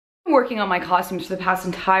Working on my costumes for the past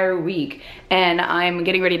entire week, and I'm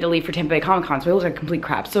getting ready to leave for Tampa Bay Comic Con, so I look like complete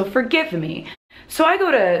crap, so forgive me. So I go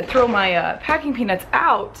to throw my packing peanuts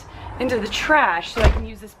out into the trash so I can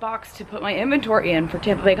use this box to put my inventory in for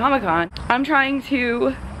Tampa Bay Comic Con. I'm trying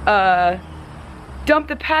to dump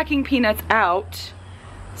the packing peanuts out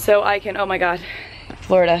so I can, oh my god,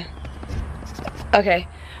 Florida. Okay,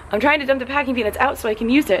 I'm trying to dump the packing peanuts out so I can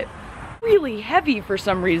use it. Really heavy for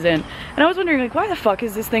some reason, and I was wondering, like, why the fuck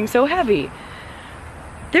is this thing so heavy?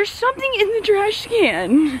 There's something in the trash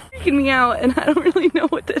can freaking me out, and I don't really know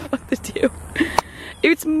what the fuck to do.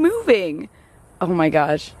 It's moving. Oh my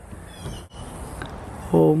gosh.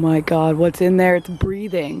 Oh my god, what's in there? It's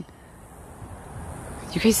breathing.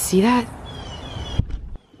 You guys see that?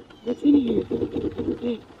 What's in here?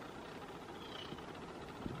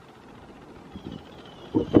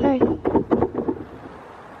 Hey.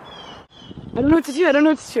 I don't know what to do, I don't know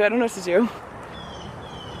what to do, I don't know what to do.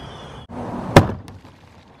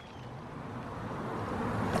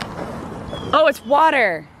 Oh, it's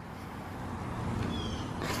water!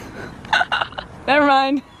 Never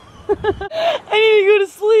mind. I need to go to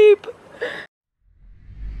sleep.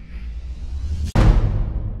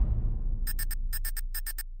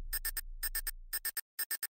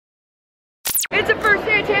 It's the first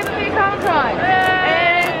day of Tampa Bay Comic Con.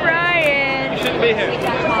 Hey, Brian. You shouldn't be here.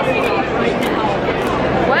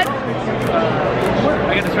 What? I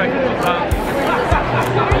get distracted.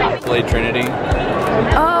 Blade Trinity.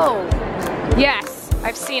 Oh, yes,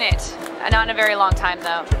 I've seen it. Not in a very long time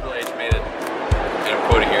though. Triple H made it, and I'm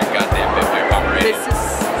quoting here, goddamn bit by Pomeranian. This is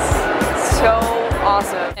so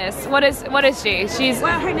awesome. What is she? She's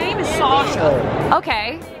Well, her name is Sasha,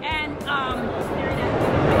 okay. and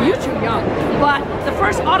you're too young. But the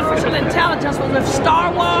first artificial intelligence was with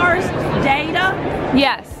Star Wars, Data.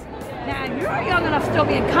 Yes, Now you're young enough to still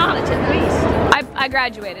be in college at least. I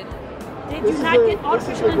graduated. Did you not get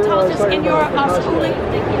artificial intelligence in your schooling?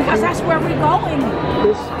 Because that's where we're going.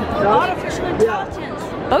 Artificial intelligence.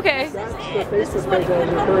 Okay. This is what it would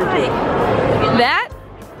look like. That?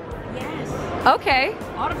 Yes. Okay.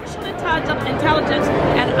 Artificial intelligence,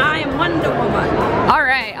 and I am Wonder Woman. All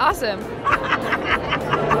right. Awesome.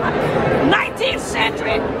 19th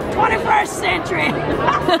century, 21st century.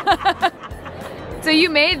 So you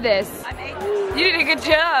made this. I made this. You did a good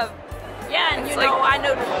job. Yeah, and you know, I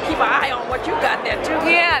know to keep an eye on what you got there too.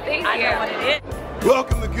 Yeah, thank you. I know what it is.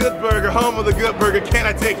 Welcome to Good Burger, home of the Good Burger. Can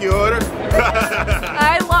I take your order?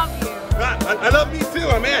 I love you. I love me too,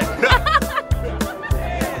 I'm in.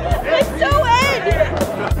 It's so Ed.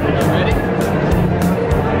 Ready?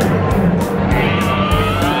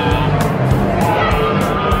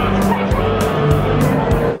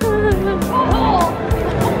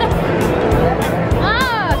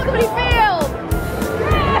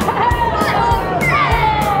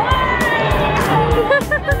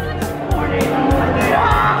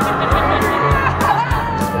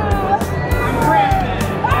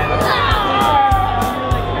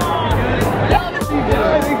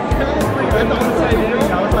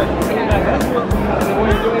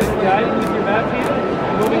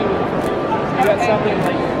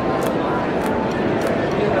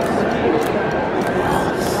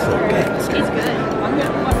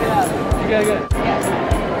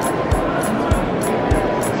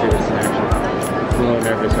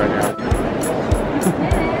 Nervous right now.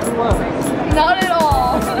 Not at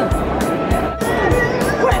all.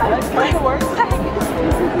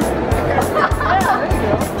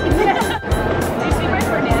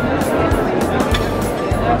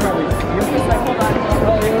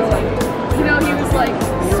 You know, he was like,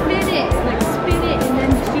 spin it, and then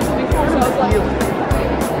do something before. So I was like,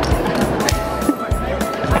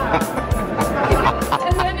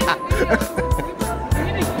 and then in the video, I'm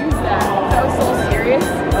gonna use that. That was so serious. I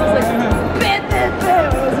was like, bit. I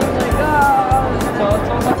was like,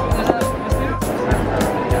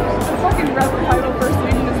 the fucking reptile First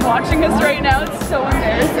Lady is watching us right now. It's so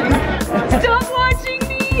embarrassing. Stop watching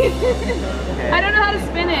me! I don't know how to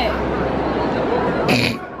spin it.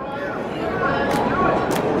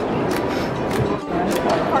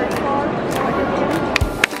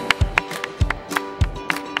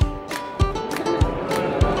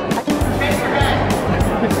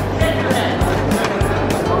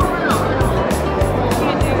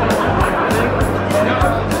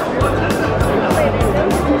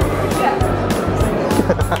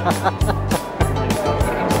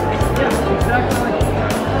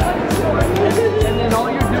 And then all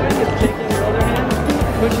you're doing is taking your other hand,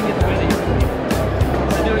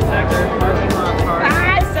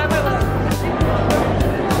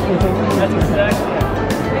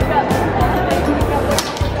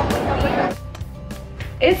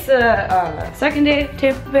 it's the second day of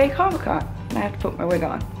Tampa Bay Comic Con. I have to put my wig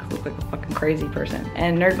on. I look like a fucking crazy person.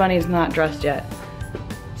 And Nerd Bunny's not dressed yet,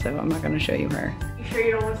 so I'm not gonna show you her. You sure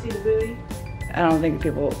you don't want to see the booty? I don't think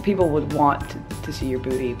people would want to see your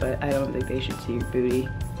booty, but I don't think they should see your booty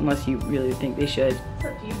unless you really think they should. It's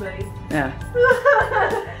up to you, buddy. Yeah.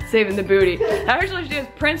 Saving the booty. Actually, she has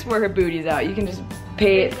Prince where her booty's out. You can just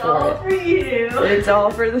pay it for it. It's all for you. It's all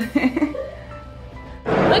for the.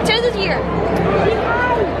 Look, Chaz is here.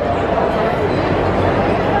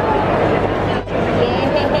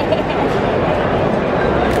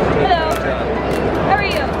 Hello. How are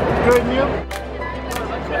you? Good, and you?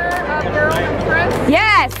 Girl and Chris.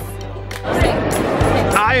 Yes.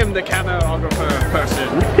 I am the cameraographer person.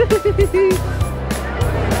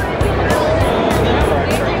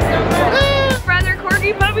 Rather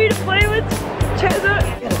corgi puppy to play with. Chaz.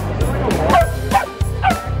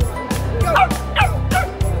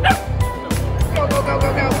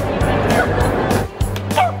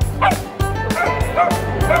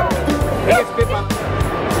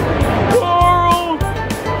 Coral!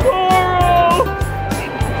 Coral!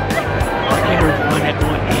 I can't find it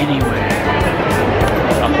going anywhere.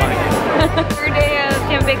 I'm fine. Third day of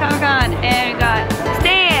Tampa Bay Comic Con, and we got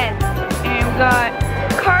Stan, and we got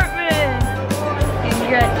Cartman, and we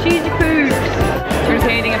got Cheesy Poops. Should we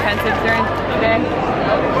say anything offensive during the day?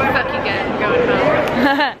 Fuck you guys, I'm going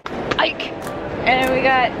home. Ike! And we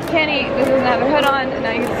got Kenny, who doesn't have a hood on, and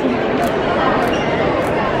now you can see him.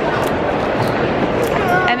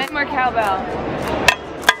 And then more cowbell.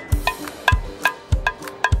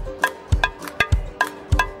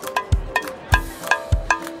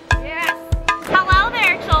 Yes! Hello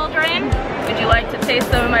there, children! Would you like to taste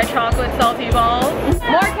some of my chocolate salty balls?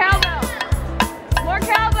 More cowbell! More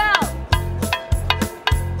cowbell!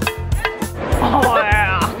 Oh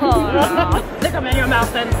yeah! Oh, yeah. Stick them in your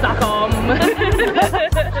mouth and suck them!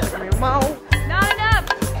 Not enough!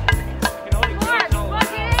 More!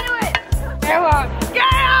 Fuck it into it! Come on!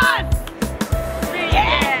 Chaos!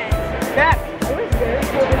 Yeah!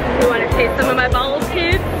 You want to taste some of my balls,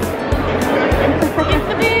 kids? It's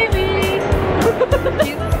the baby!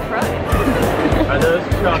 Jesus Christ. Are those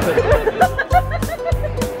chocolate?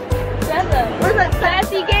 Where's that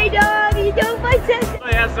sassy gay dog? You don't fight sassy. Oh,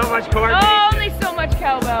 yeah, so much corn. Oh, only so much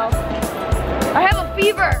cowbell. I have a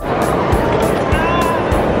fever.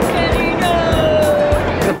 Kenny, no.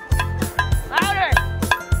 Louder.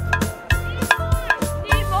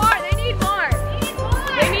 Need more. They need more.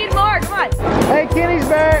 They need more. Come on. Hey, Kenny's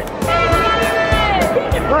back.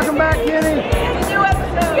 Yay! Welcome back, Kenny. New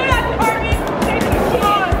episode. Get up, Cartman. Come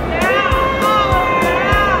on. Yeah. Oh,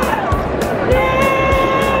 yeah.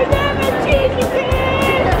 Yay! Damn it, cheesy pig.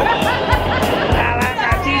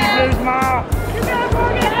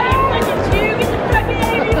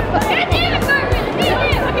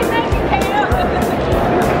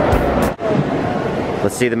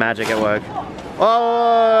 Let's see the magic at work.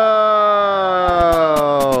 Oh!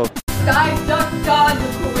 Guys, duck, dog,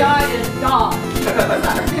 guy is dog. I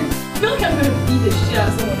feel like I'm gonna beat the shit out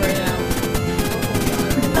of someone right now.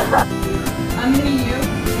 I'm hitting you?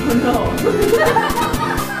 Oh no.